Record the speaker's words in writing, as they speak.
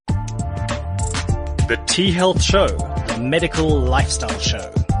The T-Health Show, the medical lifestyle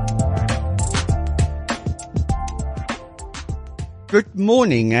show. Good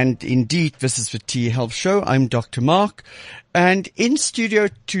morning, and indeed, this is the T-Health Show. I'm Dr. Mark, and in studio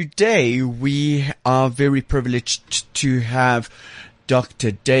today, we are very privileged to have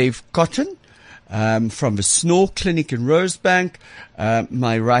Dr. Dave Cotton from the Snore Clinic in Rosebank,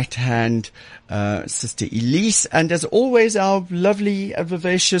 my right-hand Sister Elise, and as always, our lovely,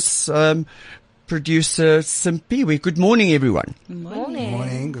 vivacious producer, Simpiwe. Good morning, everyone. Good morning. Good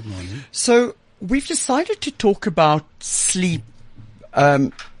morning. Good morning. So we've decided to talk about sleep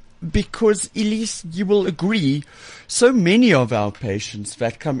because, Elise, you will agree, so many of our patients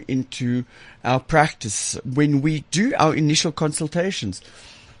that come into our practice, when we do our initial consultations,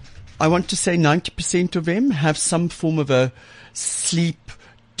 I want to say 90% of them have some form of a sleep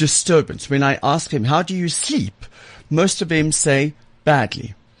disturbance. When I ask them, how do you sleep? Most of them say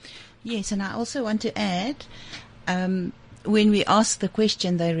badly. Yes, and I also want to add, when we ask the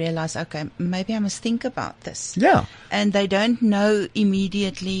question, they realize, okay, maybe I must think about this. Yeah. And they don't know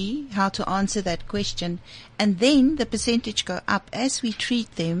immediately how to answer that question. And then the percentage go up as we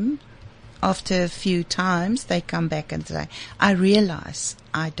treat them. After a few times, they come back and say, I realize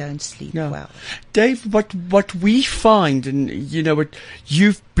I don't sleep well. Dave, what we find, and you know what,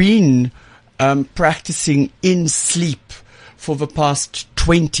 you've been practicing in sleep for the past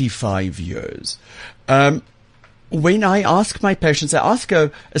 25 years. When I ask my patients, I ask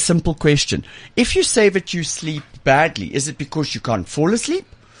a simple question. If you say that you sleep badly, is it because you can't fall asleep?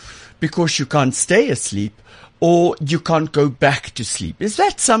 Because you can't stay asleep? Or you can't go back to sleep? Is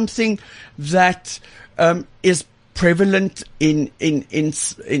that something that is prevalent in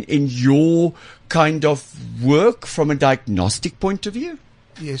your kind of work from a diagnostic point of view?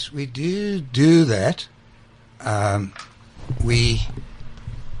 Yes, we do that. We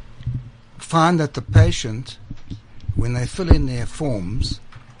find that the patient, when they fill in their forms,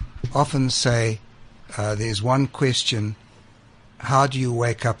 often say, there's one question, how do you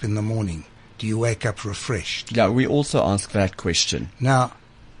wake up in the morning? Do you wake up refreshed? Yeah, we also ask that question. Now,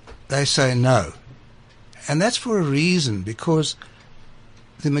 they say no. And that's for a reason, because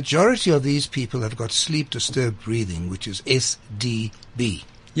the majority of these people have got sleep-disturbed breathing, which is SDB.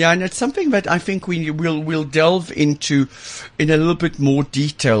 Yeah, and it's something that I think we'll delve into in a little bit more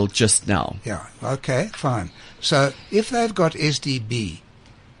detail just now. Yeah, okay, fine. So if they've got SDB,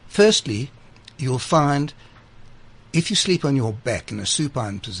 firstly, you'll find if you sleep on your back in a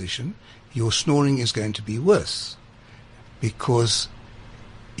supine position, your snoring is going to be worse because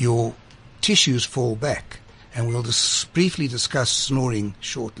your tissues fall back, and we'll just briefly discuss snoring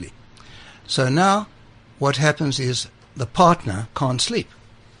shortly. So now what happens is the partner can't sleep.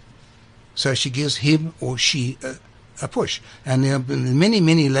 So she gives him or she a push. And there are many,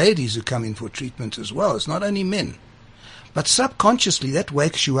 many ladies who come in for treatment as well. It's not only men. But subconsciously that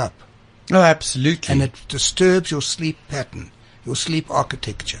wakes you up. Oh, absolutely. And it disturbs your sleep pattern, your sleep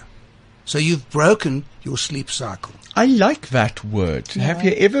architecture. So you've broken your sleep cycle. I like that word. Yeah. Have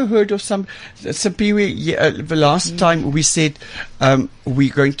you ever heard of Simpiwe? The last time we said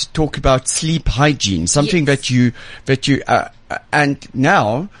we're going to talk about sleep hygiene, something that you and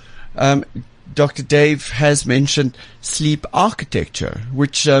now Dr. Dave has mentioned sleep architecture,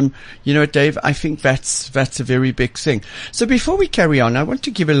 which Dave, I think that's a very big thing. So before we carry on, I want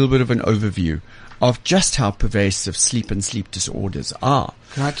to give a little bit of an overview of just how pervasive sleep and sleep disorders are.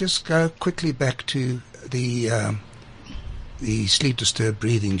 Can I just go quickly back to the sleep-disturbed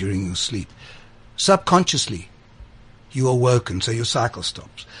breathing during your sleep? Subconsciously, you are woken, so your cycle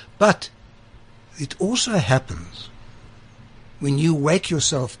stops. But it also happens when you wake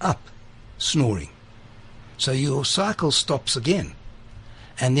yourself up snoring. So your cycle stops again.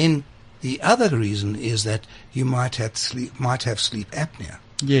 And then the other reason is that you might have sleep apnea.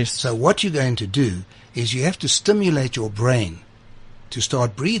 Yes. So what you're going to do is you have to stimulate your brain to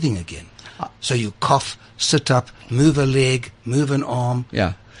start breathing again. So you cough, sit up, move a leg, move an arm.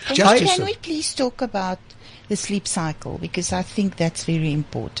 Yeah. Can we please talk about the sleep cycle? Because I think that's very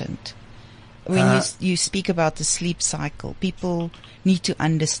important. When you speak about the sleep cycle, people need to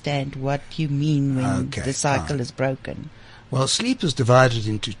understand what you mean when the cycle is broken. Well, sleep is divided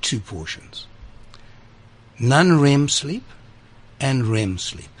into two portions. Non-REM sleep and REM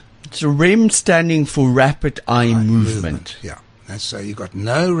sleep. So REM standing for rapid eye movement. Yeah. And so you've got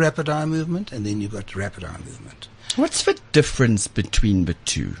no rapid eye movement, and then you've got rapid eye movement. What's the difference between the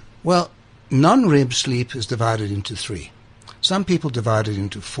two? Well, non-REM sleep is divided into three. Some people divide it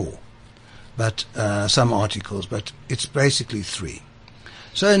into four, but some articles, but it's basically three.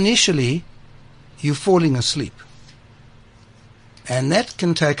 So initially, you're falling asleep. And that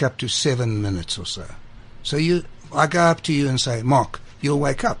can take up to 7 minutes or so. So I go up to you and say, Mark, you'll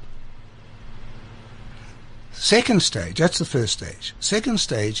wake up. Second stage, that's the first stage. Second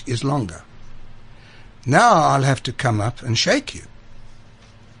stage is longer. Now I'll have to come up and shake you.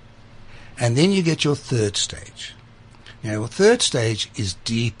 And then you get your third stage. Now, your third stage is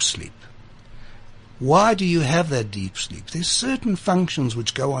deep sleep. Why do you have that deep sleep? There's certain functions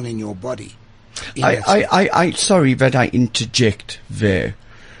which go on in your body. Sorry that I interject there.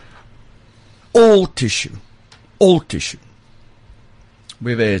 All tissue,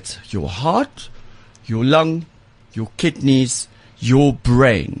 whether it's your heart, your lung, your kidneys, your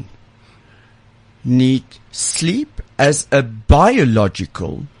brain, need sleep as a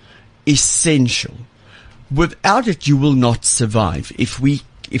biological essential. Without it, you will not survive. If we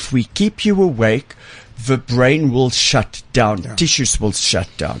keep you awake, the brain will shut down, tissues will shut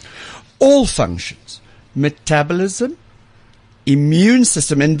down. All functions, metabolism, immune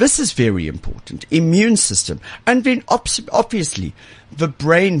system, and this is very important, immune system, and then obviously the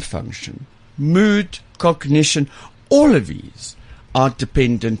brain function, mood, cognition, all of these are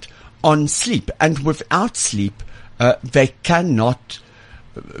dependent on sleep, and without sleep, they cannot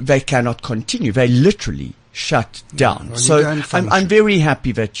continue. They literally shut down. Well, so I'm very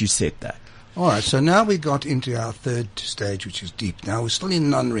happy that you said that. All right, so now we got into our third stage, which is deep. Now we're still in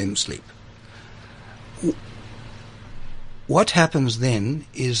non-REM sleep. What happens then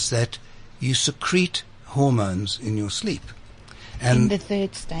is that you secrete hormones in your sleep. And in the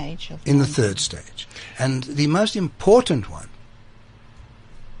third stage. In the third stage. And the most important one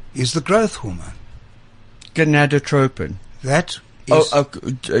is the growth hormone. Gonadotropin. That is...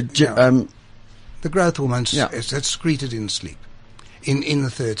 the growth hormone is that's secreted in sleep, in the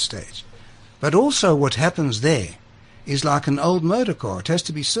third stage. But also what happens there is like an old motor car. It has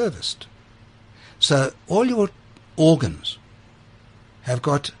to be serviced. So all your organs have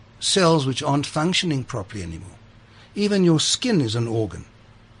got cells which aren't functioning properly anymore. Even your skin is an organ.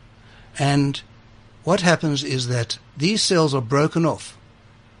 And what happens is that these cells are broken off.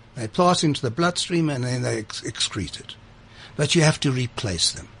 They pass into the bloodstream and then they excrete it. But you have to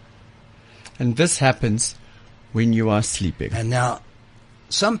replace them. And this happens when you are sleeping. And now,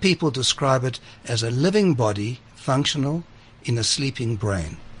 some people describe it as a living body functional in a sleeping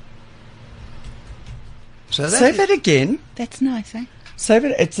brain. So say that again. That's nice, eh? Say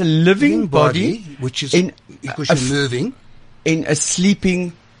that it's a living body which is because you're moving in a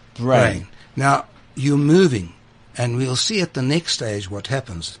sleeping brain. Now you're moving, and we'll see at the next stage what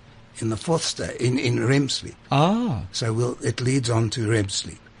happens in the fourth stage in REM sleep. So it leads on to REM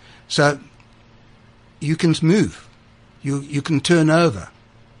sleep. So you can move, you can turn over,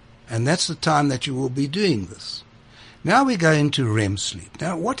 and that's the time that you will be doing this. Now we go into REM sleep.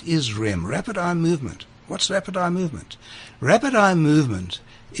 Now what is REM? Rapid eye movement. What's rapid eye movement? Rapid eye movement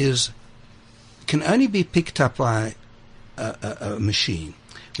can only be picked up by a machine.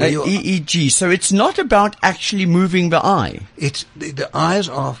 EEG. So it's not about actually moving the eye. The eyes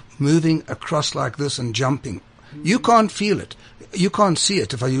are moving across like this and jumping. You can't feel it. You can't see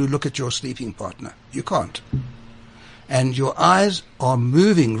it if you look at your sleeping partner. You can't. And your eyes are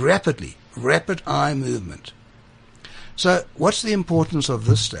moving rapidly. Rapid eye movement. So what's the importance of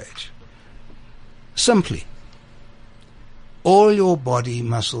this stage? Simply, all your body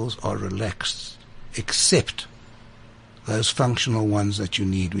muscles are relaxed except those functional ones that you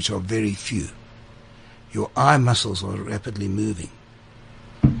need, which are very few. Your eye muscles are rapidly moving.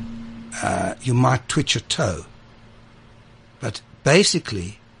 You might twitch a toe, but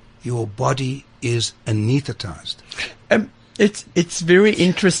basically your body is anesthetized. It's very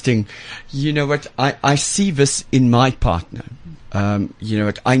interesting. You know what? I see this in my partner. You know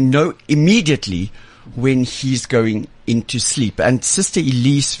what? I know immediately when he's going into sleep. And Sister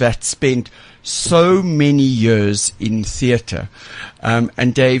Elise that spent so many years in theatre.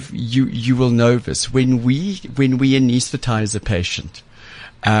 And Dave, you will know this. When we anesthetize a patient,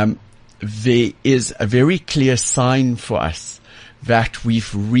 there is a very clear sign for us that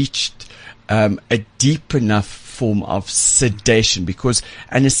we've reached a deep enough form of sedation, because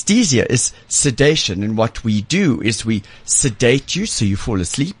anesthesia is sedation, and what we do is we sedate you so you fall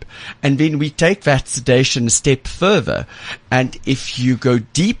asleep, and then we take that sedation a step further, and if you go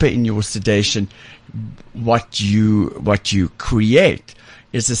deeper in your sedation, what you create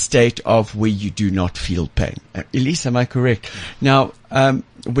is a state of where you do not feel pain. Elise, am I correct? Now,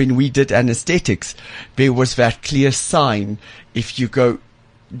 when we did anesthetics, there was that clear sign. If you go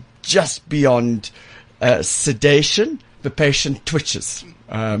just beyond sedation, the patient twitches.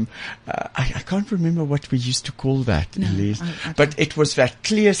 I can't remember what we used to call that, Elise, but it was that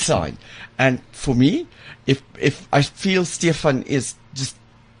clear sign. And for me, if I feel Stefan is just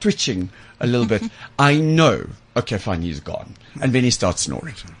twitching a little bit, I know, okay, fine, he's gone. And then he starts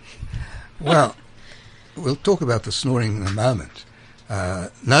snoring. Well, we'll talk about the snoring in a moment.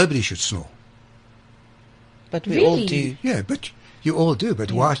 Nobody should snore. But we all do. Yeah, but you all do.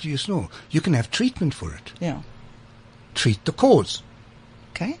 But why do you snore? You can have treatment for it. Yeah. Treat the cause.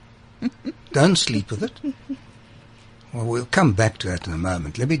 Okay. Don't sleep with it. Well, we'll come back to that in a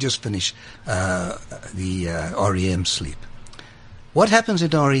moment. Let me just finish the REM sleep. What happens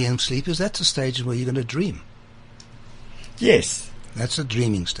in REM sleep is that's a stage where you're going to dream. Yes. That's a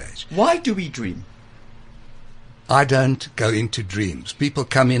dreaming stage. Why do we dream? I don't go into dreams. People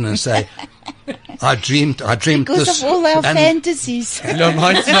come in and say, I dreamed Because this. of all our and fantasies. No,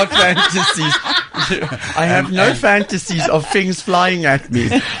 mine's not fantasies. I have no fantasies of things flying at me.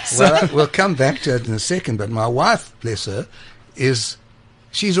 So, Well, we'll come back to it in a second, but my wife, bless her,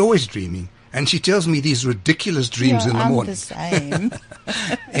 she's always dreaming. And she tells me these ridiculous dreams in the I'm morning. the same. no,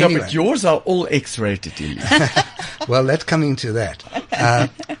 Anyway. but yours are all X-rated, Elise. Well, let's come into that.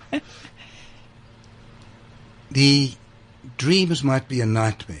 The dreams might be a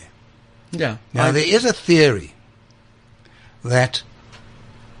nightmare. Yeah. Now, there is a theory that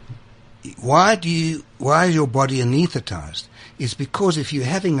why is your body anesthetized? Is because if you're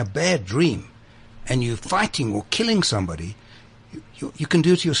having a bad dream and you're fighting or killing somebody, you can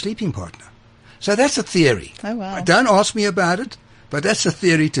do it to your sleeping partner. So that's a theory. Oh, wow. Don't ask me about it, but that's a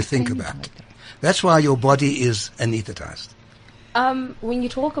theory to think about. That's why your body is anesthetized. When you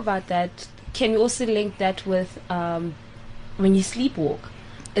talk about that, can you also link that with when you sleepwalk?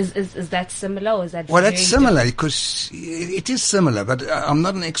 Is that similar, or is that Well, very that's similar because it is similar, but I'm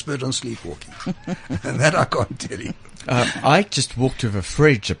not an expert on sleepwalking. That I can't tell you. I just walked with a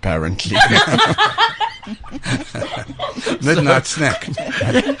fridge, apparently. Midnight snack.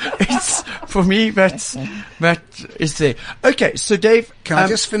 It's, for me, that is there. Okay, so Dave, Can I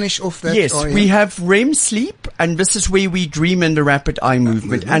just finish off that? yes, REM? we have REM sleep, and this is where we dream in the rapid eye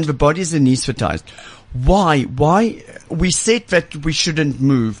movement, and the body is anesthetized. Why? We said that we shouldn't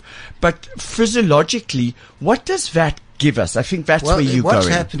move, but physiologically, what does that give us? I think that's where you're what's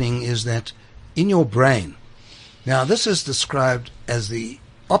going. happening is that in your brain, now this is described as the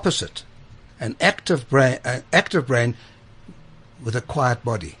opposite, an active brain with a quiet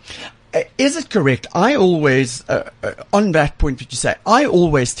body. Is it correct? I always, on that point that you say, I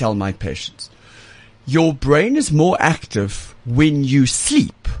always tell my patients, your brain is more active when you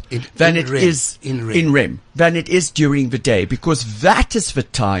sleep than it is in REM, than it is during the day, because that is the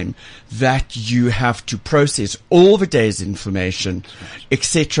time that you have to process all the day's information,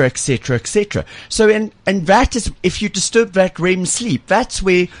 etc., etc., etc. So, and that is, if you disturb that REM sleep, that's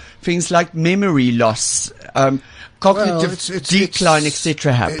where things like memory loss, cognitive decline,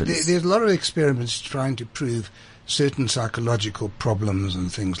 etc., happens. There's a lot of experiments trying to prove certain psychological problems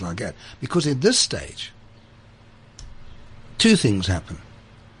and things like that. Because in this stage, two things happen.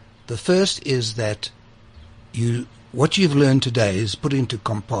 The first is that what you've learned today is put into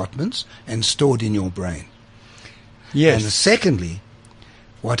compartments and stored in your brain. Yes. And secondly,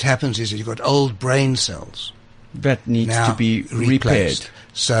 what happens is that you've got old brain cells that needs now to be replaced. repaired.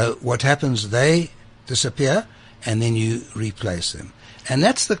 So what happens, they disappear and then you replace them. And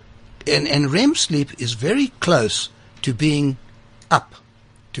that's and REM sleep is very close to being up,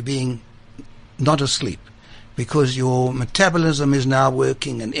 to being not asleep, because your metabolism is now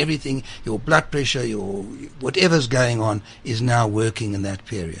working and everything, your blood pressure, your whatever's going on is now working in that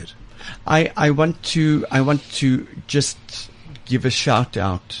period. I want to just give a shout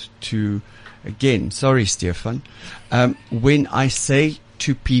out to, again, sorry Stefan, when I say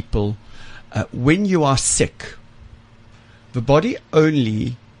to people, when you are sick, the body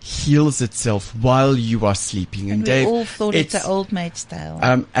only heals itself while you are sleeping. And we Dave, all thought it's an old mate's tale.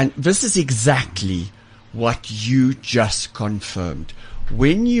 and this is exactly what you just confirmed.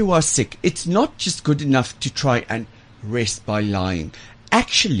 When you are sick, it's not just good enough to try and rest by lying.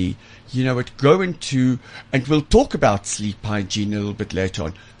 Actually, go into, and we'll talk about sleep hygiene a little bit later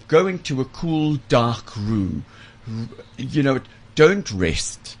on, go into a cool, dark room. Don't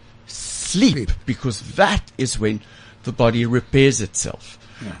rest. Sleep, because that is when the body repairs itself.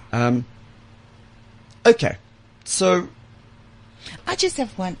 Yeah. Okay, so I just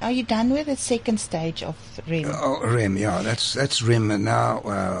have one. Are you done with the second stage of REM? REM, yeah, that's REM. And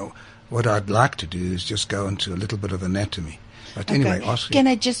now what I'd like to do is just go into a little bit of anatomy. But anyway, ask Can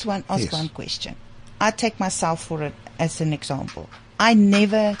I just ask Yes. one question? I take myself for it as an example. I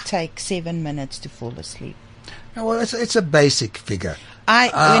never take 7 minutes to fall asleep. Well, it's a basic figure.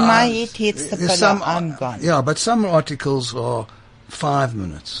 When my head hits the There's pillow, I'm gone. Yeah, but some articles are 5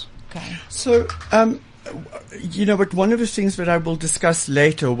 minutes. Okay. So, you know, but one of the things that I will discuss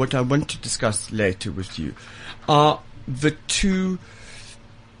later, or what I want to discuss later with you, are the two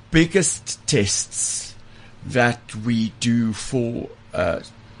biggest tests that we do for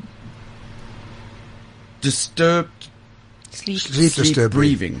disturbed Sleep. Sleep disturbed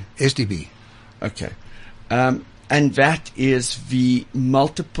breathing. SDB. Okay. And that is the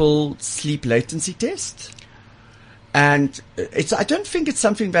multiple sleep latency test. And I don't think it's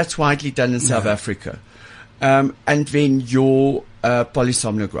something that's widely done in South Africa. And then your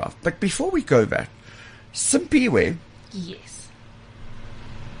polysomnograph. But before we go there, Simpiwe, Yes.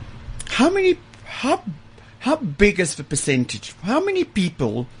 how big is the percentage? How many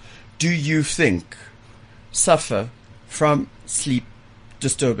people do you think suffer from sleep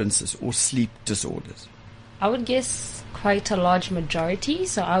disturbances or sleep disorders? I would guess quite a large majority,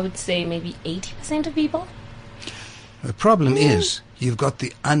 so I would say maybe 80% of people. The problem is you've got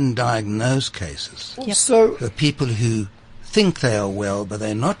the undiagnosed cases. Yep. So, The people who think they are well, but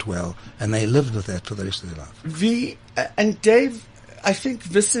they're not well, and they live with that for the rest of their life. and Dave, I think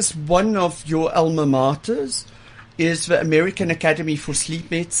this is one of your alma maters, is the American Academy for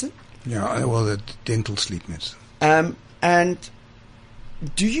Sleep Medicine. Yeah, well, the dental sleep medicine. And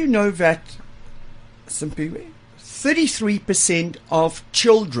do you know that, Simpiwe, 33% of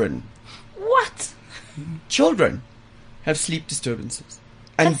children What? have sleep disturbances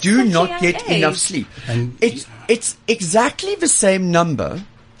and That's do such a not young get enough age. sleep. And It's exactly the same number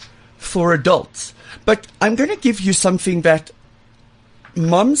for adults. But I'm going to give you something that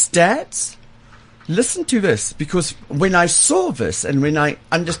mums, dads, listen to this, because when I saw this and when I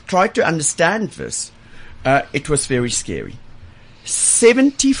tried to understand this, it was very scary.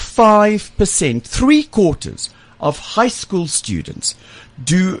 75%, 3/4 of high school students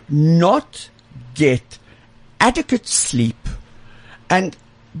do not get adequate sleep. And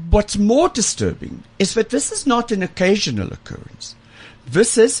what's more disturbing is that this is not an occasional occurrence.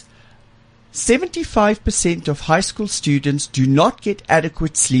 This is 75% of high school students do not get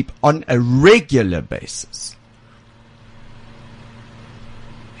adequate sleep on a regular basis.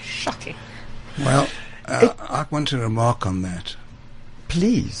 Shocking. well, I want to remark on that.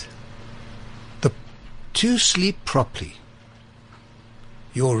 Please. To sleep properly,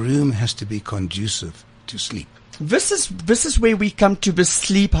 your room has to be conducive to sleep. This is where we come to the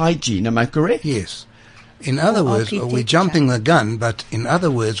sleep hygiene. Am I correct? Yes. In other words, we're architecture. jumping the gun, but in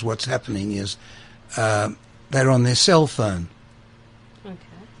other words, what's happening is they're on their cell phone. Okay.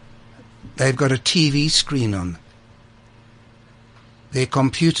 They've got a TV screen on. Their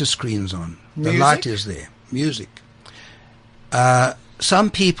computer screen's on. The Music? light is there. Music. Some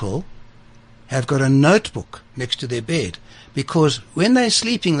people have got a notebook next to their bed because when they're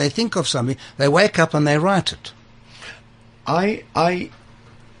sleeping, they think of something, they wake up and they write it. I'm going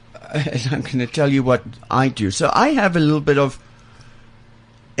to tell you what I do. So I have a little bit of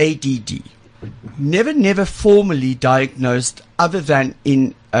ADD. Never formally diagnosed other than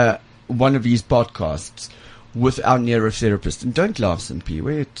in one of these podcasts with our neurotherapist. And don't laugh,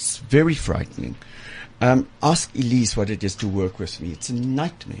 Simpiwe. It's very frightening. Ask Elise what it is to work with me. It's a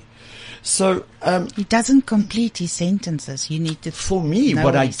nightmare. So, He doesn't complete his sentences. You need to. for me, know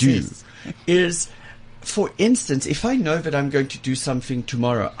what I he do says. is, for instance, if I know that I'm going to do something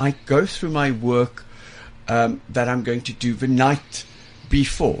tomorrow, I go through my work that I'm going to do the night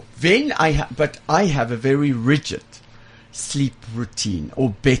before. Then I have a very rigid sleep routine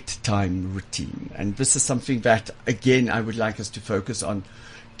or bedtime routine, and this is something that again I would like us to focus on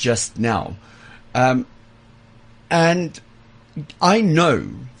just now. And I know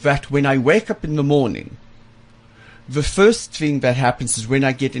that when I wake up in the morning, the first thing that happens is when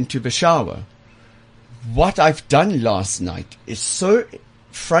I get into the shower, what I've done last night is so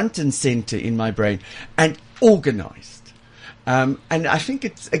front and center in my brain and organized. And I think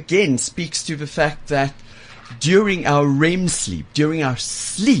it again speaks to the fact that during our REM sleep, during our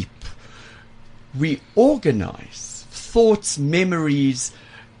sleep, we organize thoughts, memories,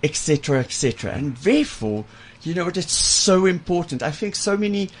 etc., etc. And therefore, you know, it's so important. I think so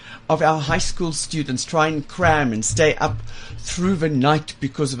many of our high school students try and cram and stay up through the night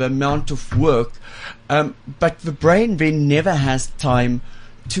because of the amount of work, but the brain then never has time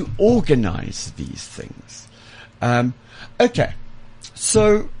to organize these things. Okay,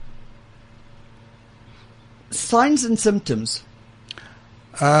 so signs and symptoms.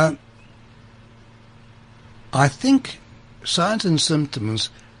 I think signs and symptoms,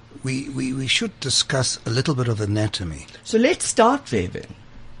 we should discuss a little bit of anatomy, So let's start there then.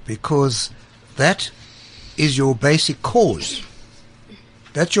 because that is your basic cause.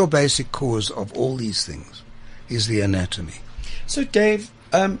 That's your basic cause of all these things, is the anatomy. So, Dave,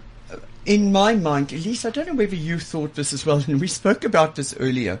 in my mind, Elise, I don't know whether you thought this as well, and we spoke about this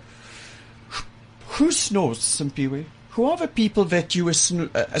earlier. Who snores, Simpiwe? Who are the people that you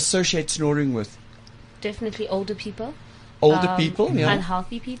associate snoring with? Definitely older people. Older people, yeah.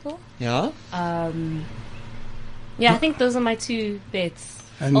 Unhealthy people. Yeah. Yeah, I think those are my two bets.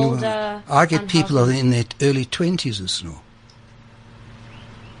 And Older, I get people unhealthy. in their early 20s who snore.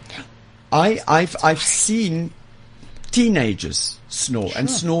 I've seen teenagers snore and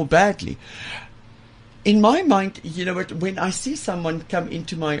snore badly. In my mind, you know what, when I see someone come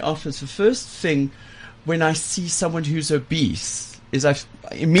into my office, the first thing when I see someone who's obese is I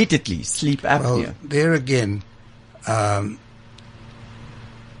immediately sleep apnea. Well, there again,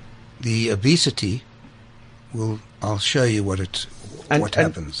 the obesity I'll show you what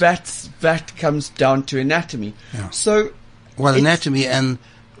happens. And that comes down to anatomy. Yeah. So, Well, anatomy and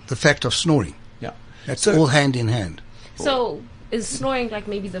the fact of snoring. yeah. That's So- all hand in hand. So, is snoring like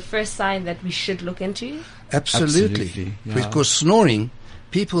maybe the first sign that we should look into? Absolutely. Absolutely, yeah. Because snoring,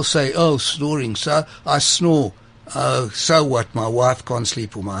 people say, oh, snoring, so I snore. Oh, so what? My wife can't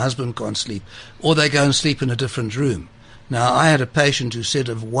sleep or my husband can't sleep. Or they go and sleep in a different room. Now, I had a patient who said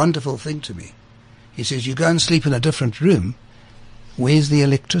a wonderful thing to me. He says, you go and sleep in a different room, where's the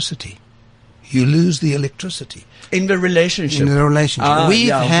electricity? You lose the electricity In the relationship. in the relationship. We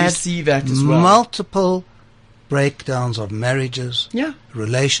had see that as well. multiple breakdowns of marriages, Yeah.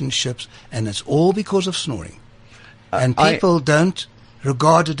 relationships, and it's all because of snoring. And I- people don't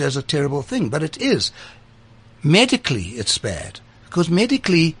regard it as a terrible thing, but it is. Medically, it's bad, because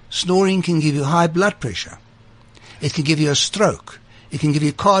medically, snoring can give you high blood pressure. It can give you a stroke. It can give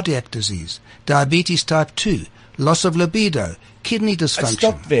you cardiac disease, diabetes type 2, loss of libido, kidney dysfunction,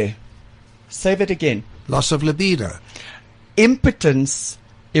 Stop there. Say that again. loss of libido. Impotence,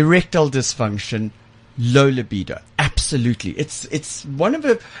 erectile dysfunction, low libido. Absolutely. It's one of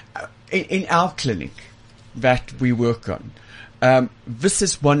the, in our clinic that we work on, this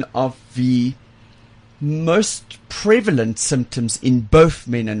is one of the most prevalent symptoms in both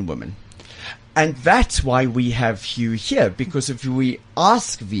men and women. And that's why we have you here, because if we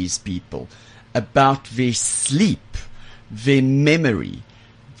ask these people about their sleep, their memory,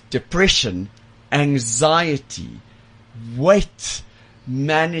 depression, anxiety, weight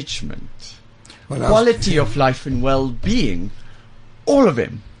management, Well, quality of life and well-being, all of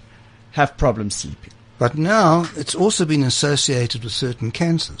them have problems sleeping. But now it's also been associated with certain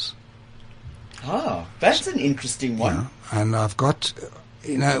cancers. Ah, that's an interesting one. Yeah, and I've got,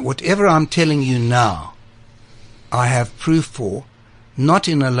 whatever I'm telling you now, I have proof for, not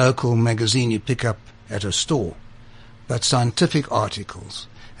in a local magazine you pick up at a store, but scientific articles.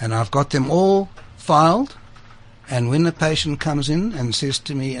 And I've got them all filed, and when the patient comes in and says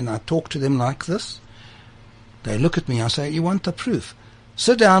to me, and I talk to them like this, they look at me, I say, you want the proof?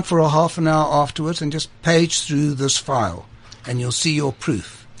 Sit down for a half an hour afterwards and just page through this file, and you'll see your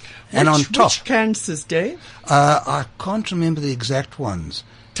proof. And on top, Which cancers, Dave? I can't remember the exact ones.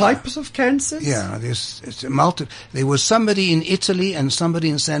 Types of cancers? Yeah, there was somebody in Italy and somebody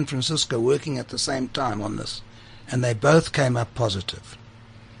in San Francisco working at the same time on this, and they both came up positive.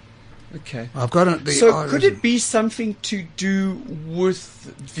 Okay. I've got So could it be something to do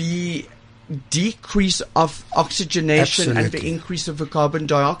with the decrease of oxygenation and the Absolutely. increase of the carbon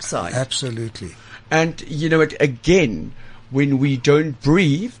dioxide? Absolutely. And, again, when we don't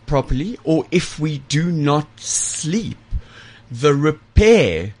breathe properly, or if we do not sleep, the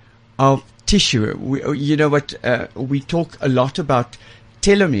repair of tissue, we talk a lot about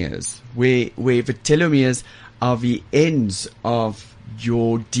telomeres, where the telomeres are the ends of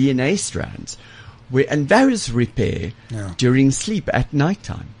your DNA strands, and those repair Yeah. during sleep at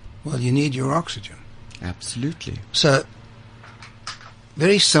nighttime. Well, you need your oxygen. Absolutely. So,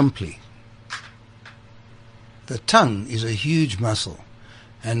 very simply, the tongue is a huge muscle.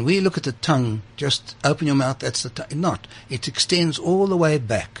 And we look at the tongue, just open your mouth, that's the tongue. Not. It extends all the way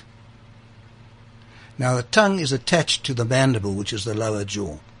back. Now, the tongue is attached to the mandible, which is the lower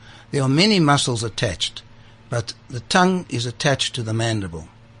jaw. There are many muscles attached, but the tongue is attached to the mandible.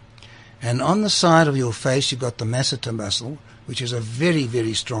 And on the side of your face, you've got the masseter muscle, which is a very,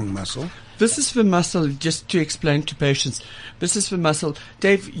 very strong muscle. This is the muscle, just to explain to patients, this is the muscle.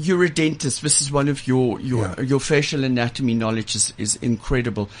 Dave, you're a dentist. This is one of your facial anatomy knowledge is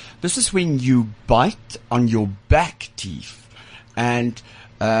incredible. This is when you bite on your back teeth and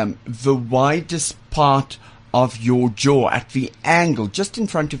the widest part of your jaw at the angle, just in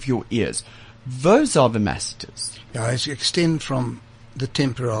front of your ears. Those are the masseters. Yeah, it extends from the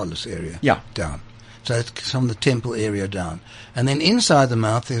temporalis area Yeah. down. So it's from the temple area down. And then inside the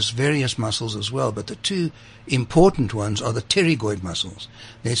mouth there's various muscles as well, but the two important ones are the pterygoid muscles.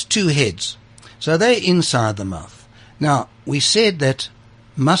 There's two heads. So they're inside the mouth. Now, we said that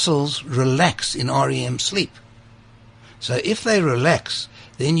muscles relax in REM sleep. So if they relax,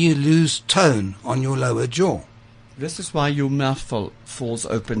 then you lose tone on your lower jaw. This is why your mouth falls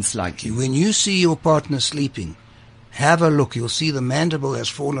open slightly. When you see your partner sleeping, have a look. You'll see the mandible has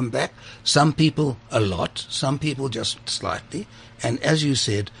fallen back. Some people a lot, some people just slightly. And as you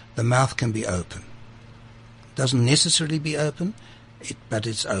said, the mouth can be open. Doesn't necessarily be open, but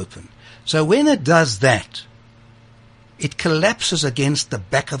it's open. So when it does that, it collapses against the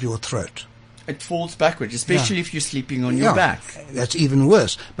back of your throat. It falls backward, especially if you're sleeping on your Yeah, back. That's even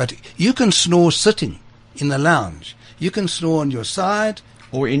worse. But you can snore sitting in the lounge. You can snore on your side.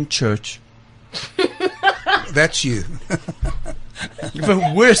 Or in church. That's you.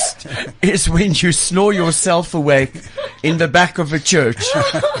 The worst is when you snore yourself awake in the back of a church.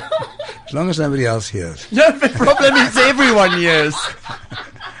 As long as nobody else hears. No, the problem is everyone hears.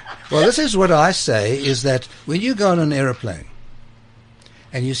 Well, this is what I say, is that when you go on an aeroplane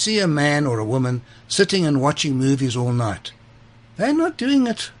and you see a man or a woman sitting and watching movies all night, they're not doing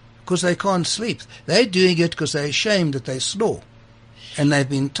it because they can't sleep. They're doing it because they're ashamed that they snore. And they've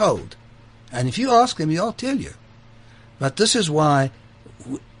been told. And if you ask them, they'll tell you. But this is why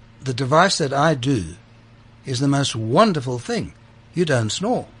the device that I do is the most wonderful thing. You don't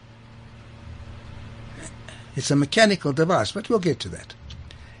snore. It's a mechanical device, but we'll get to that.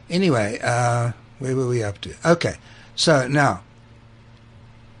 Anyway, where were we up to? Okay, so now,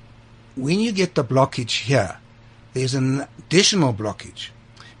 when you get the blockage here, there's an additional blockage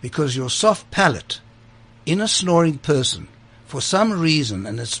because your soft palate in a snoring person, for some reason,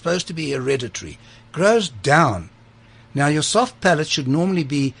 and it's supposed to be hereditary, grows down. Now, your soft palate should normally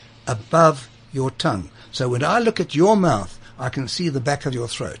be above your tongue. So when I look at your mouth, I can see the back of your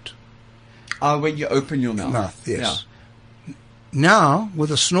throat. When you open your mouth. Yes. Yeah. Now,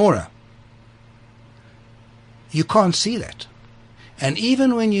 with a snorer, you can't see that. And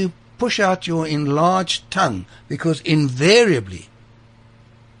even when you push out your enlarged tongue, because invariably,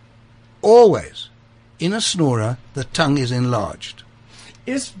 always, in a snorer, the tongue is enlarged.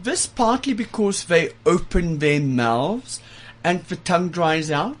 Is this partly because they open their mouths and the tongue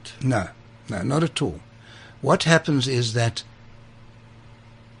dries out? No, not at all. What happens is that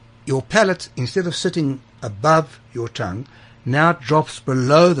your palate, instead of sitting above your tongue, now drops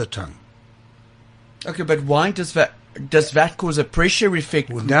below the tongue. Okay, but why does that cause a pressure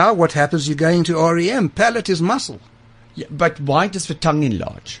effect? Well, now what happens, you go into REM. Palate is muscle. Yeah, but why does the tongue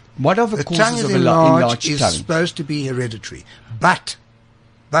enlarge? What are the tongue causes is of enlarged enlarged is tongue? supposed to be hereditary. But,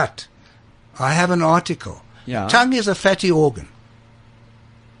 I have an article. Yeah. Tongue is a fatty organ.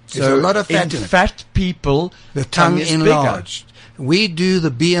 There's a lot of fat in it. fat people, The tongue is enlarged. We do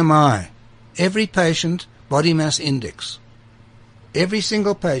the BMI. Every patient, body mass index. Every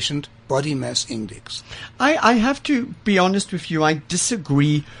single patient, body mass index. I have to be honest with you. I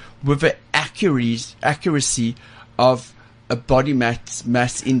disagree with the accuracy of a body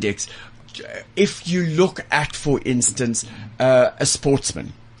mass index. If you look at, for instance, a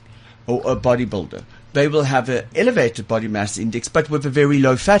sportsman or a bodybuilder, they will have an elevated body mass index, but with a very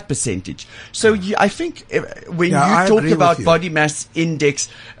low fat percentage. So I think when I you talk agree about with you. body mass index,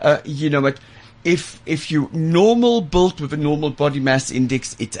 you know what? If you normal built with a normal body mass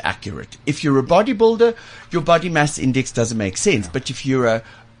index, it's accurate. If you're a bodybuilder, your body mass index doesn't make sense. But if you're a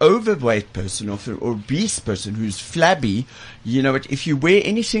overweight person or an obese person who's flabby, you know what? If you wear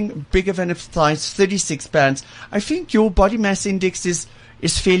anything bigger than a size 36 pounds, I think your body mass index is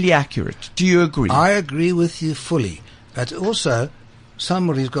fairly accurate. Do you agree? I agree with you fully. But also,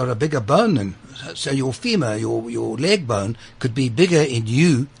 somebody's got a bigger bone than, so your femur, your leg bone could be bigger in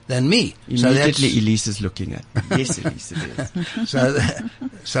you than me. Immediately Elise is looking at me. Yes, Elise, it is.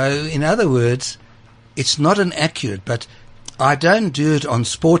 So in other words, it's not an accurate, but I don't do it on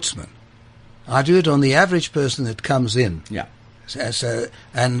sportsmen. I do it on the average person that comes in. Yeah. So,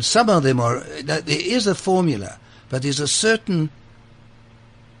 and some of them are, there is a formula, but there's a certain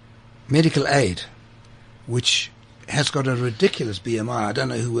medical aid which has got a ridiculous BMI. I don't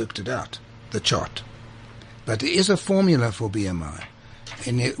know who worked it out, the chart. But there is a formula for BMI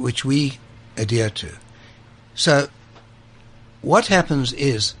which we adhere to. So what happens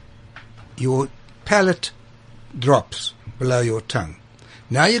is your palate drops below your tongue.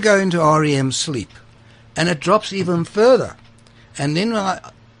 Now you go into REM sleep, and it drops even further. And then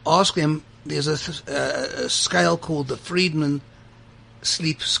I ask them, there's a scale called the Friedman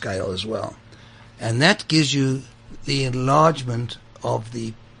sleep scale as well. And that gives you the enlargement of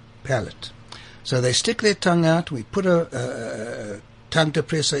the palate. So they stick their tongue out. We put a tongue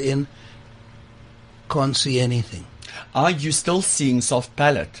depressor in. Can't see anything. Are you still seeing soft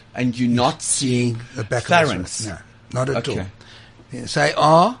palate and you're not seeing The back pharynx? of the throat. No, not at Okay. all. Yeah, say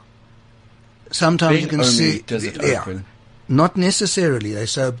R. Sometimes Then you can only see. does it yeah. open. Not necessarily. They're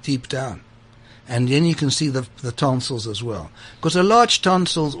so deep down. And then you can see the tonsils as well. Because a large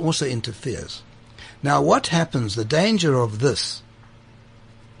tonsil also interferes. Now what happens, the danger of this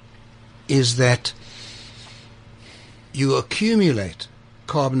is that you accumulate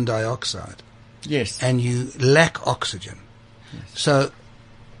carbon dioxide Yes. and you lack oxygen. So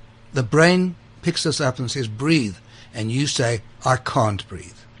the brain picks this up and says, breathe. And you say, I can't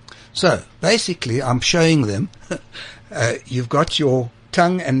breathe. So basically, I'm showing them, you've got your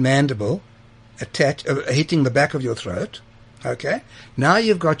tongue and mandible attached, hitting the back of your throat. Okay. Now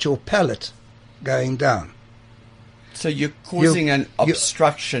you've got your palate going down. So you're causing an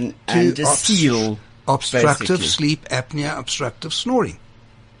obstruction and a seal. Obstructive basically. sleep apnea, obstructive snoring.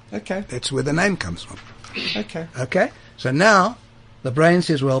 Okay. That's where the name comes from. Okay. Okay. So now the brain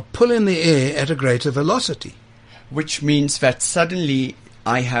says, well, pull in the air at a greater velocity. Which means that suddenly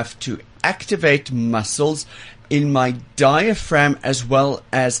I have to activate muscles in my diaphragm as well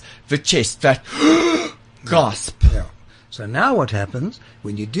as the chest. That gasp. Yeah. So now what happens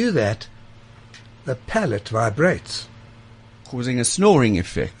when you do that? The palate vibrates. Causing a snoring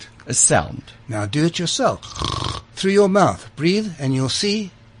effect, a sound. Now do it yourself. Through your mouth. Breathe and you'll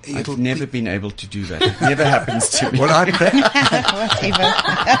see. I've never been able to do that. It never happens to me. Well, Whatever.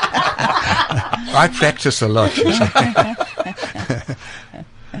 I practice a lot.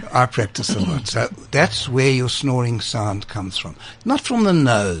 I practice a lot. So that's where your snoring sound comes from. Not from the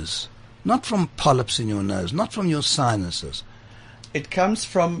nose. Not from polyps in your nose. Not from your sinuses. It comes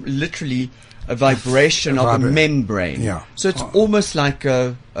from literally a vibration of a membrane. Yeah. So it's almost like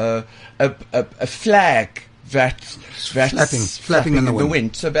a flag that's flapping in the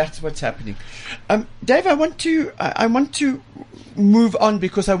wind. So that's what's happening. Dave, I want to move on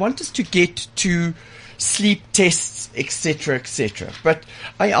because I want us to get to sleep tests, etc., etc. But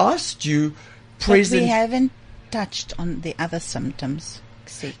I asked you, But we haven't touched on the other symptoms.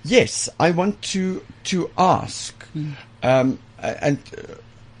 Yes, I want to ask,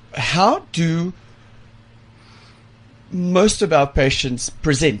 how do most of our patients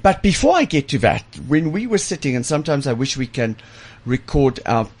present? But before I get to that, when we were sitting, and sometimes I wish we can record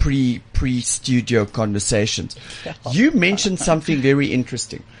our pre-studio conversations, you mentioned something very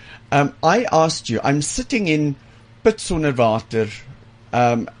interesting. I asked you, I'm sitting in Piet Sonderwater,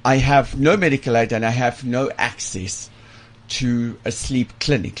 I have no medical aid and I have no access to a sleep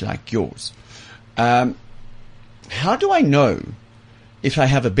clinic like yours. How do I know if I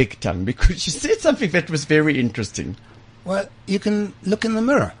have a big tongue? Because you said something that was very interesting. Well, you can look in the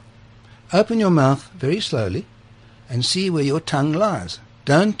mirror. Open your mouth very slowly and see where your tongue lies.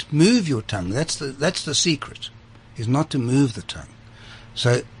 Don't move your tongue. That's the secret, is not to move the tongue.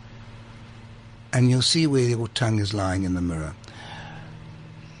 So, and you'll see where your tongue is lying in the mirror.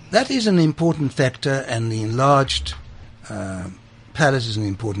 That is an important factor, and the enlarged palate is an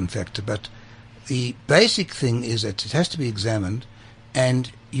important factor, but the basic thing is that it has to be examined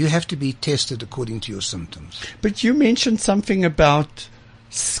and you have to be tested according to your symptoms. But you mentioned something about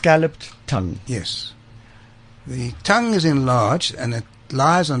scalloped tongue. Yes. The tongue is enlarged and it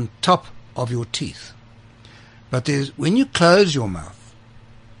lies on top of your teeth. But when you close your mouth,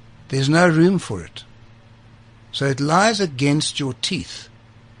 there's no room for it. So it lies against your teeth.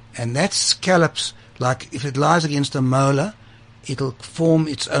 And that scallops, like if it lies against a molar, it'll form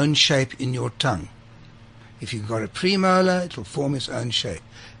its own shape in your tongue. If you've got a premolar, it'll form its own shape.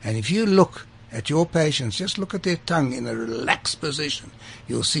 And if you look at your patients, just look at their tongue in a relaxed position,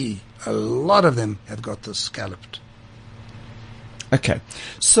 you'll see a lot of them have got this scalloped. Okay.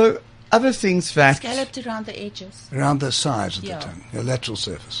 So other things that... Scalloped around the edges. Around the sides of Yeah. the tongue, your lateral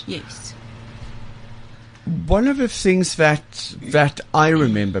surface. Yes. One of the things that I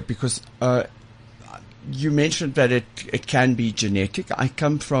remember, because you mentioned that it can be genetic. I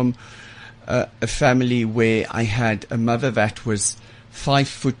come from a family where I had a mother that was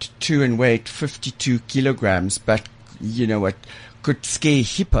 5'2" and weighed 52 kilograms, but you know what, could scare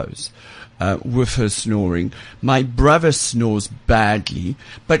hippos with her snoring. My brother snores badly,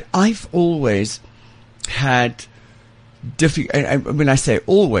 but I've always had when I say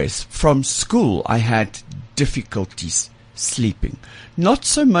always, from school I had difficulties sleeping. Not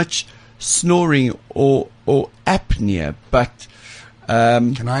so much snoring or apnea, but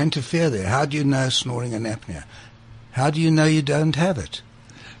Can I interfere there? How do you know snoring and apnea? How do you know you don't have it?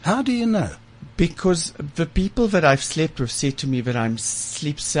 How do you know? Because the people that I've slept with said to me that I'm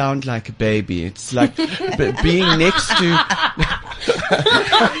sleep sound like a baby. It's like being next to.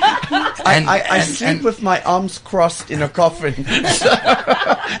 I sleep with my arms crossed in a coffin.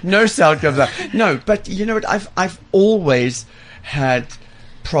 No sound comes out. No, but you know what? I've always had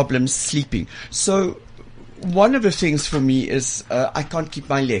problems sleeping. So one of the things for me is I can't keep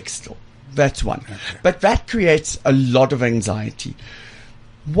my legs still. That's one. Okay. But that creates a lot of anxiety.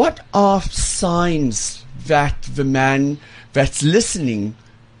 What are signs that the man that's listening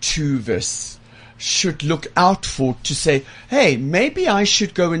to this should look out for to say, hey, maybe I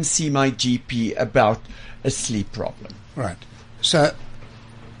should go and see my GP about a sleep problem? Right. So,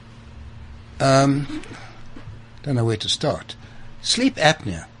 don't know where to start. Sleep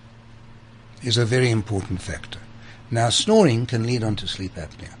apnea is a very important factor. Now, snoring can lead on to sleep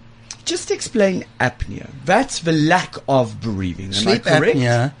apnea. Just explain apnea. That's the lack of breathing. Am Sleep I correct?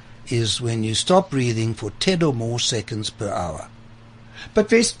 apnea is when you stop breathing for 10 or more seconds per hour. But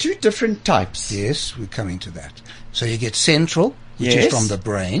there's two different types. Yes, we're coming to that. So you get central, which Yes. is from the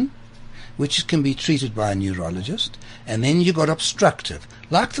brain, which can be treated by a neurologist, and then you got obstructive,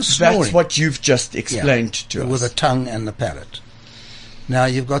 like the snoring. That's what you've just explained to with us. the tongue and the palate. Now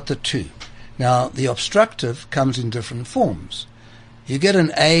you've got the two. Now the obstructive comes in different forms. You get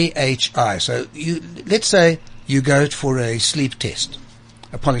an AHI. So let's say you go for a sleep test,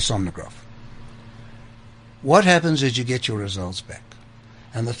 a polysomnograph. What happens is you get your results back.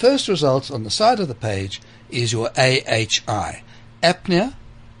 And the first results on the side of the page is your AHI. Apnea,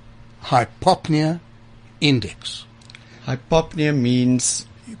 hypopnea, index. Hypopnea means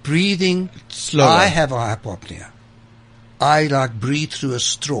Breathing. slower. I have a hypopnea. I breathe through a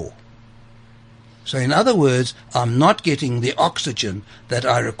straw. So in other words, I'm not getting the oxygen that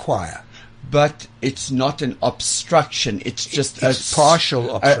I require. But it's not an obstruction. It's just It's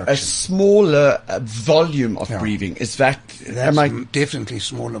partial obstruction. a smaller volume of Yeah. breathing. Is that? That's am I definitely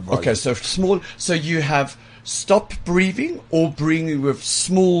smaller volume. okay? So small. So you have stop breathing or breathing with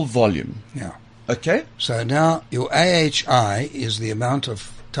small volume. Yeah. Okay. So now your AHI is the amount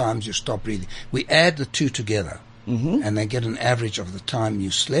of times you stop breathing. We add the two together, and they get an average of the time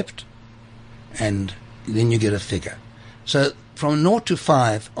you slept, and then you get a figure. So from 0 to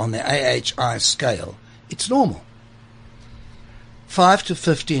 5 on the AHI scale, it's normal. 5 to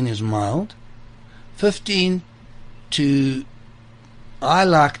 15 is mild. 15 to, I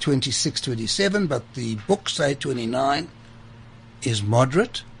like 26, 27, but the books say 29 is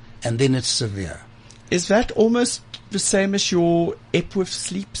moderate, and then it's severe. Is that almost the same as your Epworth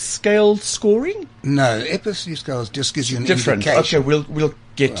sleep scale scoring? No, Epworth scale just gives you an Different. indication. Okay, we'll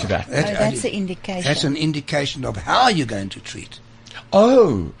get to that. That's an indication. That's an indication of how you're going to treat.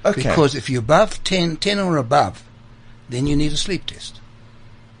 Oh, okay. Because if you're above 10 or above, then you need a sleep test.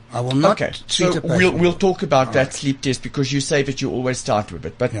 I will not Okay, treat so a patient. we'll talk about All that right. sleep test because you say that you always start with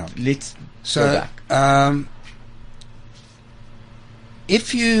it. But Yeah. let's go So, back.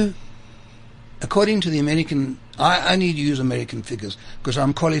 if you, according to the American, I only use American figures because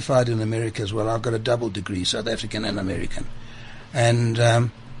I'm qualified in America as well. I've got a double degree, South African and American. And I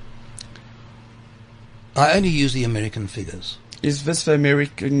only use the American figures. Is this the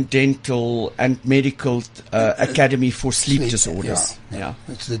American Dental and Medical Academy for Sleep Disorders? Yeah.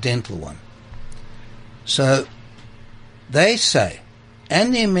 It's the dental one. So they say,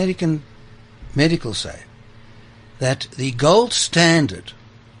 and the American medical say, that the gold standard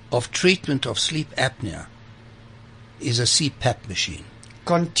of treatment of sleep apnea is a CPAP machine.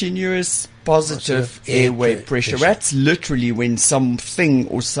 Continuous positive airway pressure. pressure. That's literally when something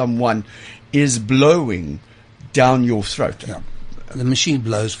or someone is blowing down your throat. Yeah. The machine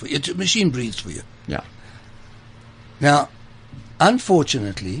blows for you. The machine breathes for you. Yeah. Now,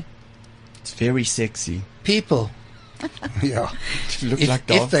 unfortunately, It's very sexy. people, yeah, You look if, like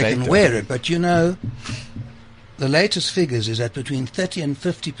Darth if they can Vader. wear it, but you know, the latest figures is that between 30 and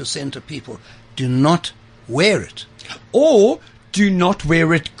 50% of people do not wear it. Or do not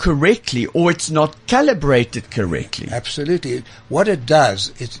wear it correctly, or it's not calibrated correctly. Absolutely. What it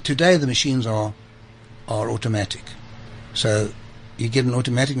does is, today the machines are automatic. So you get an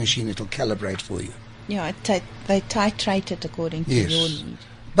automatic machine, it'll calibrate for you. Yeah, they titrate it according to Yes. your need.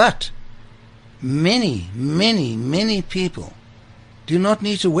 But many, many, many people do not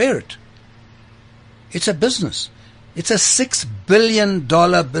need to wear it. It's a business. It's a $6 billion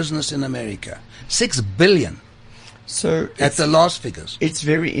business in America. $6 billion So at the last figures. it's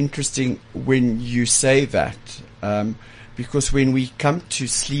very interesting when you say that, because when we come to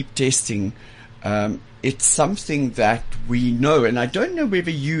sleep testing, it's something that we know, and I don't know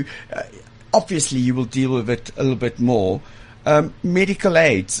whether you, obviously you will deal with it a little bit more, medical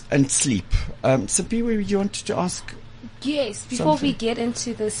aids and sleep. Simpiwe, you wanted to ask? Yes, before we Something. get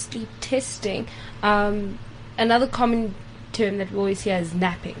into the sleep testing, another common term that we always hear is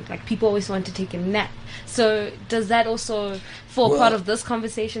napping. Like, people always want to take a nap. So does that also form Well, part of this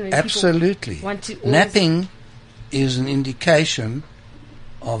conversation? When Absolutely. people want to always- Napping is an indication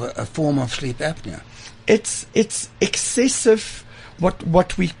of a form of sleep apnea. It's excessive,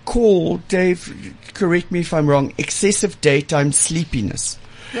 what we call, Dave, correct me if I'm wrong, excessive daytime sleepiness.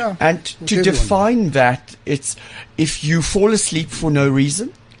 Yeah, And what to everyone define that, it's if you fall asleep for no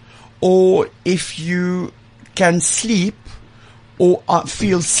reason, or if you can sleep or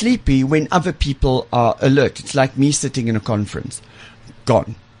feel sleepy when other people are alert. It's like me sitting in a conference,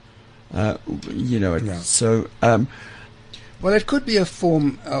 gone. Yeah. So Well, it could be a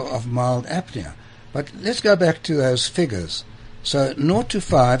form of mild apnea. But let's go back to those figures. So 0 to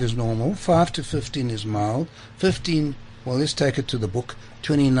 5 is normal, 5 to 15 is mild, 15, well, let's take it to the book,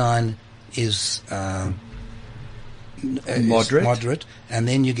 29 is moderate, and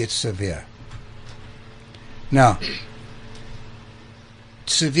then you get severe. Now,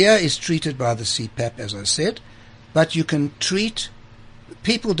 severe is treated by the CPAP, as I said, but you can treat.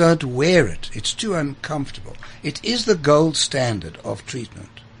 People don't wear it. It's too uncomfortable. It is the gold standard of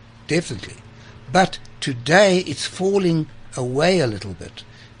treatment, definitely. But today it's falling away a little bit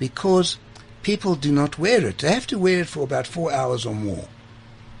because people do not wear it. They have to wear it for about 4 hours or more.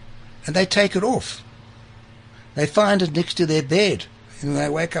 And they take it off. They find it next to their bed. And they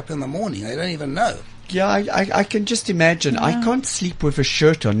wake up in the morning. They don't even know. yeah, I can just imagine. I can't sleep with a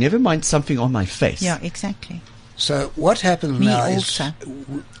shirt on, never mind something on my face. Yeah, exactly. So what happens Me now also.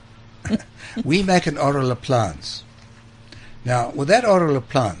 is we make an oral appliance. Now, with that oral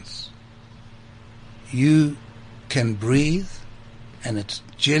appliance, you can breathe, and it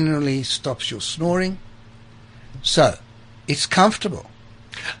generally stops your snoring. So, it's comfortable.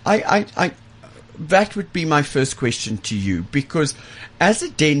 I that would be my first question to you, because as a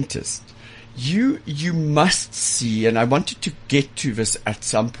dentist, you must see, and I wanted to get to this at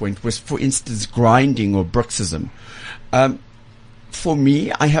some point, was, for instance, grinding or bruxism. For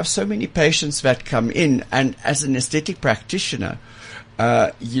me, I have so many patients that come in, and as an aesthetic practitioner,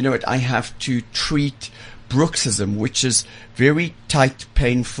 I have to treat bruxism, which is very tight,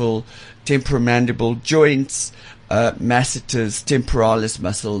 painful temporomandible joints, masseters, temporalis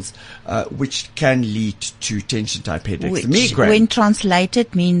muscles, which can lead to tension type headaches, Which, migraine. when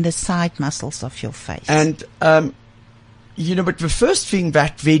translated, mean the side muscles of your face. And, but the first thing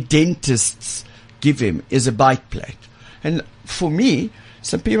that their dentists give him is a bite plate. And for me,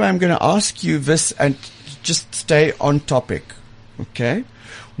 Simpiwe, I'm going to ask you this and just stay on topic. Okay?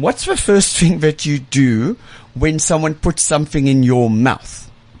 What's the first thing that you do when someone puts something in your mouth?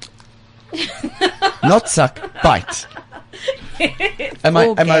 Not suck, bite. Am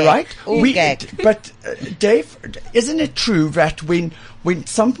I right? Gag. But Dave, isn't it true that when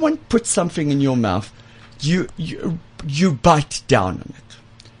someone puts something in your mouth, you bite down on it?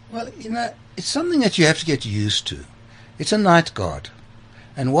 Well, it's something that you have to get used to. It's a night guard.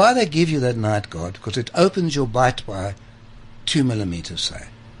 And why they give you that night guard? Because it opens your bite by 2 millimeters, say.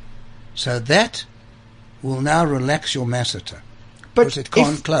 So that will now relax your masseter. But Because it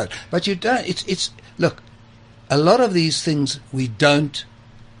can't close. But you don't, look, a lot of these things we don't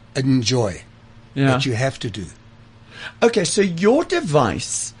enjoy, Yeah. but you have to do. Okay, so your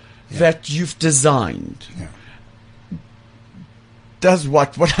device that you've designed Yeah. does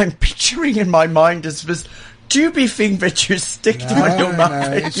what? What I'm picturing in my mind is this tubey thing that you stick on your mouth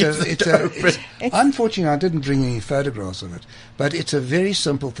and use it to open. Unfortunately, I didn't bring any photographs of it, but it's a very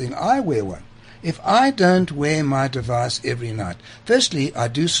simple thing. I wear one. If I don't wear my device every night, firstly, I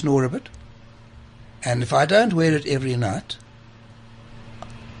do snore a bit, and if I don't wear it every night,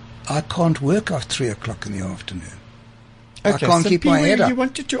 I can't work after 3 o'clock in the afternoon. I can't keep my head up. You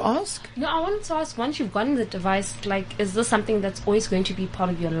wanted to ask? No, I wanted to ask, once you've gotten the device, like, is this something that's always going to be part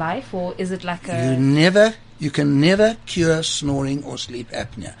of your life, or is it like You can never cure snoring or sleep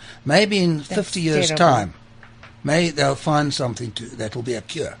apnea. Maybe in 50 years' terrible. time, they'll find something that will be a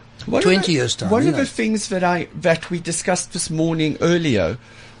cure. One 20 years' time. One you of the know. things that we discussed this morning earlier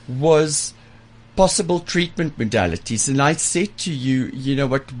was possible treatment modalities, and I said to you,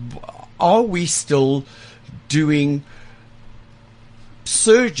 are we still doing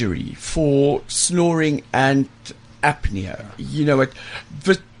surgery for snoring and apnea?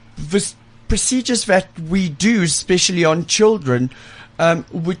 The procedures that we do, especially on children,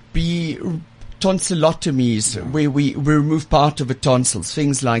 would be tonsillotomies, where we remove part of the tonsils,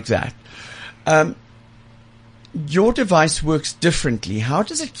 things like that. Your device works differently. How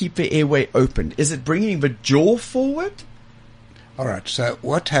does it keep the airway open? Is it bringing the jaw forward? All right. So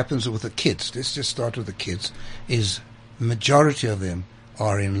what happens with the kids? Let's just start with the kids. Is the majority of them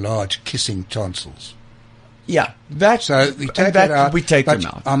are enlarged kissing tonsils. Yeah, that. So we take that it out. We take but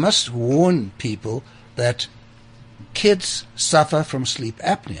them out. I must warn people that kids suffer from sleep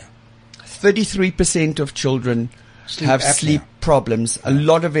apnea. 33% of children have apnea. sleep problems. A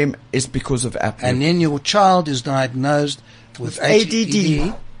lot of them is because of apnea. And then your child is diagnosed with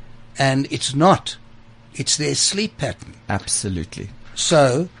ADD. And it's not. It's their sleep pattern. Absolutely.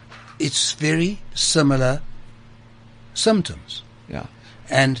 So it's very similar symptoms. Yeah.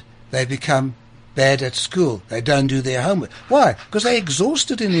 And they become bad at school. They don't do their homework. Why? Because they're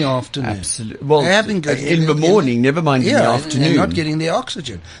exhausted in the afternoon. Absolutely. Well, they haven't got- in the morning, never mind in the afternoon. They're not getting their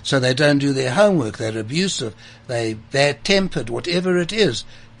oxygen. So they don't do their homework. They're abusive. They're bad-tempered, whatever it is.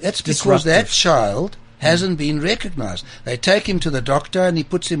 That's because Disruptive. that child hasn't been recognized. They take him to the doctor and he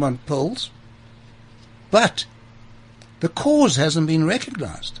puts him on pills. But the cause hasn't been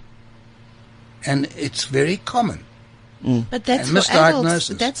recognized. And it's very common. But that's And for adults.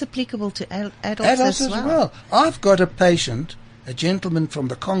 misdiagnosis. That's applicable to adults Adults as well. I've got a patient, a gentleman from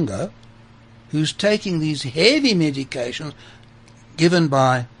the Congo, who's taking these heavy medications given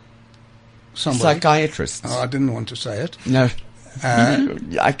by somebody. Psychiatrists. Oh, I didn't want to say it. No.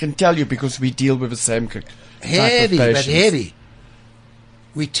 I can tell you because we deal with the same type Heavy, of but patients. heavy.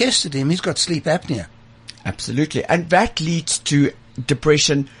 We tested him. He's got sleep apnea. Absolutely. And that leads to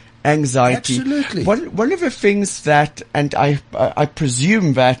depression, anxiety. Absolutely. One of the things that, and I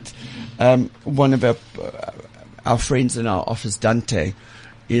presume that one of our friends in our office, Dante,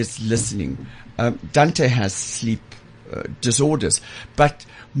 is listening. Dante has sleep disorders, but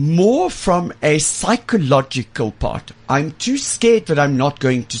more from a psychological part. I'm too scared that I'm not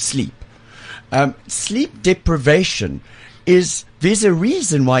going to sleep. Sleep deprivation there's a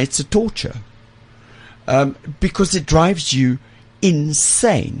reason why it's a torture. Because it drives you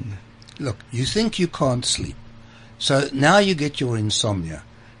insane. Look, you think you can't sleep. So now you get your insomnia.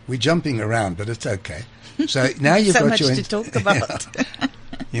 We're jumping around, but it's okay. So now you've So got much your to talk about.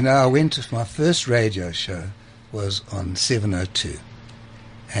 You know, I went to my first radio show was on 702,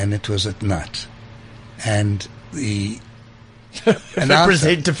 and it was at night. And the The announcer,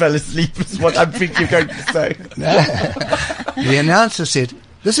 presenter fell asleep is what I'm thinking you're going to say. the announcer said,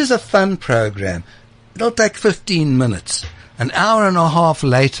 "This is a fun program. It'll take 15 minutes." An hour and a half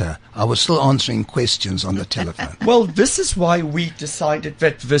later, I was still answering questions on the telephone. Well, this is why we decided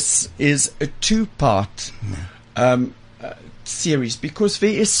that this is a two-part series, because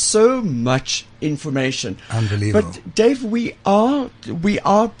there is so much information. Unbelievable. But Dave, we are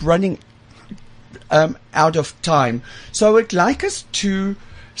running out of time, so I would like us to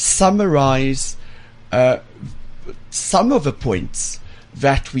summarize some of the points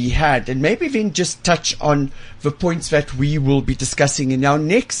that we had, and maybe then just touch on the points that we will be discussing in our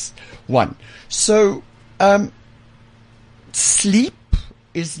next one. So, sleep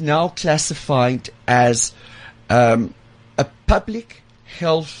is now classified as a public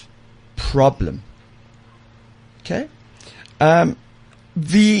health problem. Okay?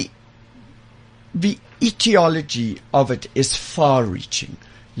 The etiology of it is far-reaching,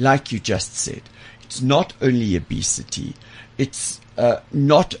 like you just said. It's not only obesity. It's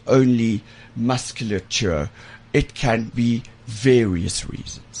not only musculature. It can be various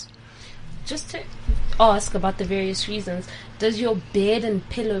reasons. Just to ask about the various reasons, does your bed and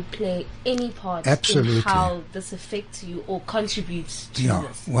pillow play any part Absolutely. in how this affects you or contributes to Yeah.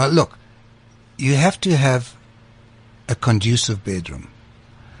 this? Well, look, you have to have a conducive bedroom.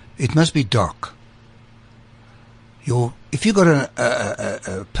 It must be dark. If you've got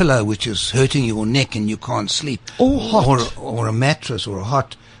a pillow which is hurting your neck and you can't sleep, Or hot. or a mattress or a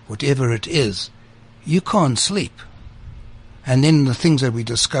hot, whatever it is, you can't sleep. And then the things that we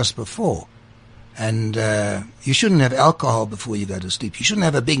discussed before. And you shouldn't have alcohol before you go to sleep. You shouldn't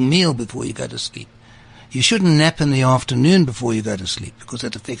have a big meal before you go to sleep. You shouldn't nap in the afternoon before you go to sleep, because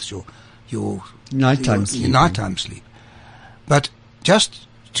that affects your Nighttime your sleeping. nighttime sleep. But just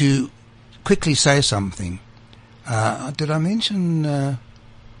to quickly say something, did I mention the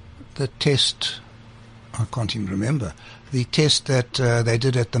test? I can't even remember. The test that they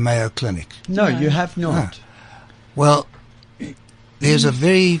did at the Mayo Clinic. No, you have not. Well, there's a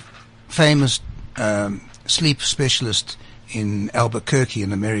very famous sleep specialist in Albuquerque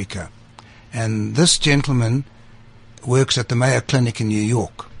in America. And this gentleman works at the Mayo Clinic in New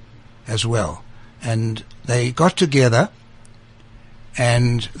York as well. And they got together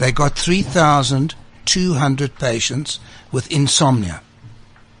and they got 3,200 patients with insomnia.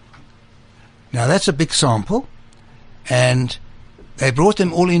 Now that's a big sample. And they brought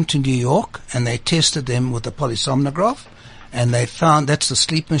them all into New York and they tested them with a polysomnograph. and they found that's the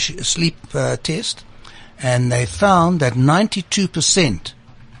sleep test, and they found that 92%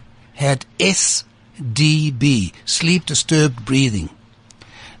 had SDB, sleep disturbed breathing.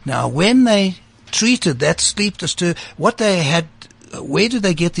 Now, when they treated that sleep disturb, what they had, where do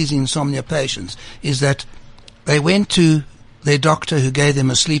they get these insomnia patients? Is that they went to their doctor who gave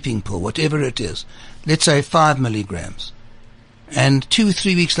them a sleeping pill, whatever it is, let's say 5 milligrams. And 2 or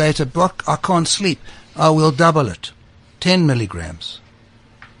 3 weeks later, Doc, I can't sleep. I will double it. 10 milligrams.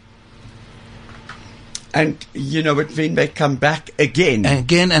 And you know what, then they come back again.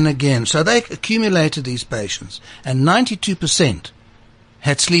 Again and again. So they accumulated these patients, and 92%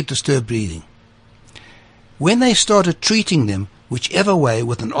 had sleep disturbed breathing. When they started treating them, whichever way,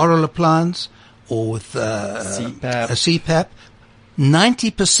 with an oral appliance or with a CPAP,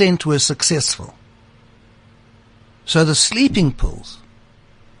 90% were successful. So the sleeping pills.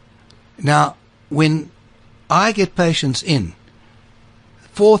 Now, when I get patients in,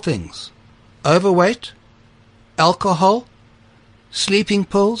 4 things: overweight, alcohol, sleeping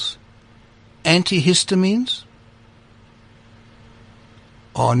pills, antihistamines,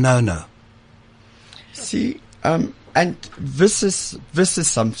 or no. See, and this is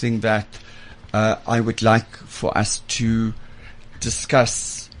something that I would like for us to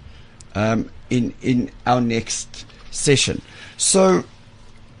discuss in our next session. So,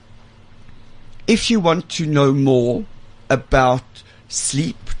 if you want to know more about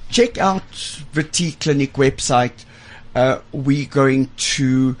sleep, check out the T Clinic website. We're going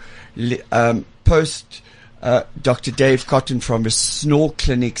to post Dr. Dave Cotton from the Snore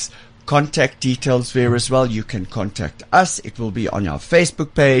Clinic's contact details there as well. You can contact us. It will be on our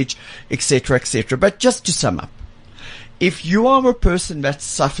Facebook page, etc., etc. But just to sum up, if you are a person that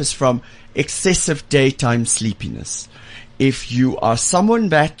suffers from excessive daytime sleepiness, if you are someone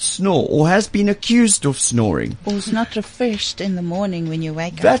that snores or has been accused of snoring, Or is not refreshed in the morning when you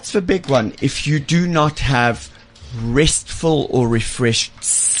wake up. that's the big one. If you do not have restful or refreshed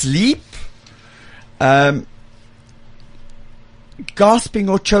sleep, gasping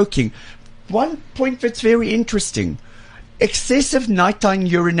or choking. One point that's very interesting: excessive nighttime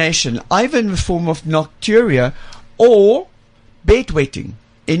urination, either in the form of nocturia or bedwetting,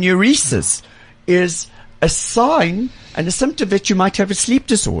 enuresis, is a sign and a symptom that you might have a sleep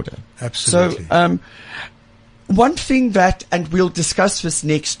disorder. Absolutely. So, one thing that, and we'll discuss this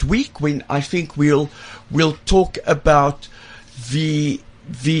next week when I think we'll talk about the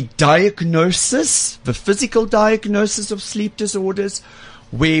diagnosis, the physical diagnosis of sleep disorders,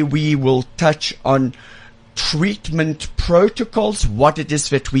 where we will touch on treatment protocols, what it is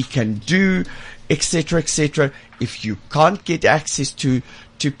that we can do, etc., etc. If you can't get access to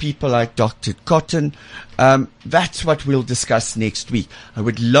people like Dr. Cotton, that's what we'll discuss next week. I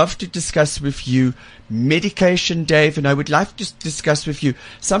would love to discuss with you medication, Dave, and I would like to discuss with you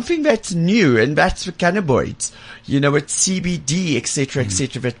something that's new, and that's the cannabinoids. You know, it's CBD, etc.,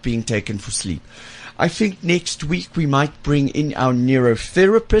 etc., that's being taken for sleep. I think next week we might bring in our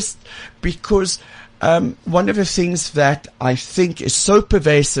neurotherapist, because one of the things that I think is so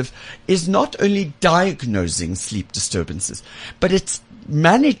pervasive is not only diagnosing sleep disturbances, but it's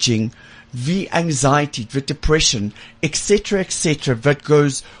managing the anxiety, the depression, etc., that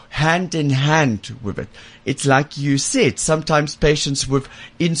goes hand in hand with it. It's like you said, sometimes patients with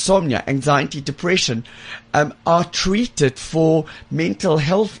insomnia, anxiety, depression are treated for mental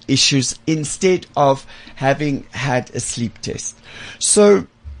health issues instead of having had a sleep test. So,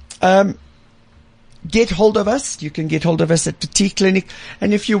 get hold of us. You can get hold of us at the T Clinic.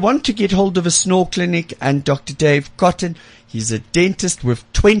 And if you want to get hold of a Snore Clinic and Dr. Dave Cotton, he's a dentist with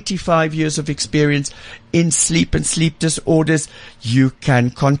 25 years of experience in sleep and sleep disorders. You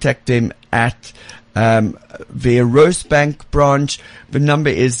can contact them at their Rosebank branch. The number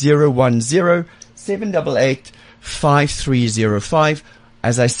is 010-788-5305.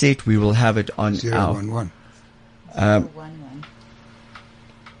 As I said, we will have it on 011.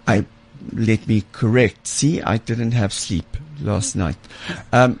 Let me correct. See, I didn't have sleep last night.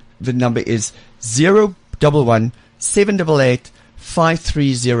 The number is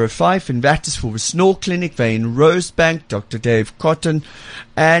 011-788-5305, and that is for the Snore Clinic. They're in Rosebank, Dr. Dave Cotton.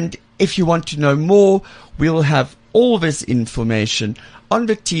 And if you want to know more, we'll have all this information on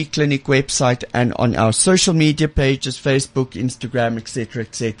the T Clinic website and on our social media pages, Facebook, Instagram, etc.,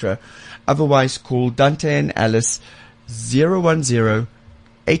 etc. Otherwise, call Dante and Alice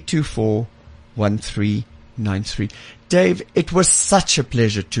 010-824-1393. Dave, it was such a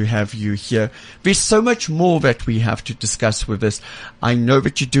pleasure to have you here. There's so much more that we have to discuss with this. I know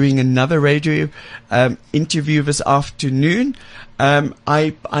that you're doing another radio interview this afternoon.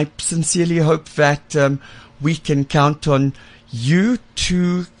 I sincerely hope that we can count on you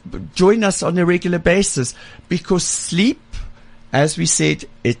to join us on a regular basis, because sleep, as we said,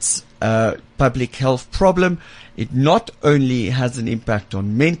 it's a public health problem. It not only has an impact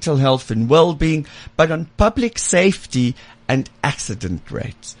on mental health and well-being, but on public safety and accident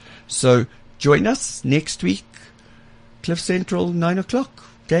rates. So join us next week, Cliff Central, 9 o'clock.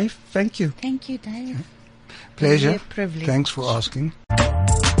 Dave, thank you. Thank you, Dave. Pleasure. Really a privilege. Thanks for asking.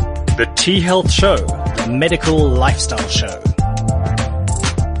 The T-Health Show, the medical lifestyle show.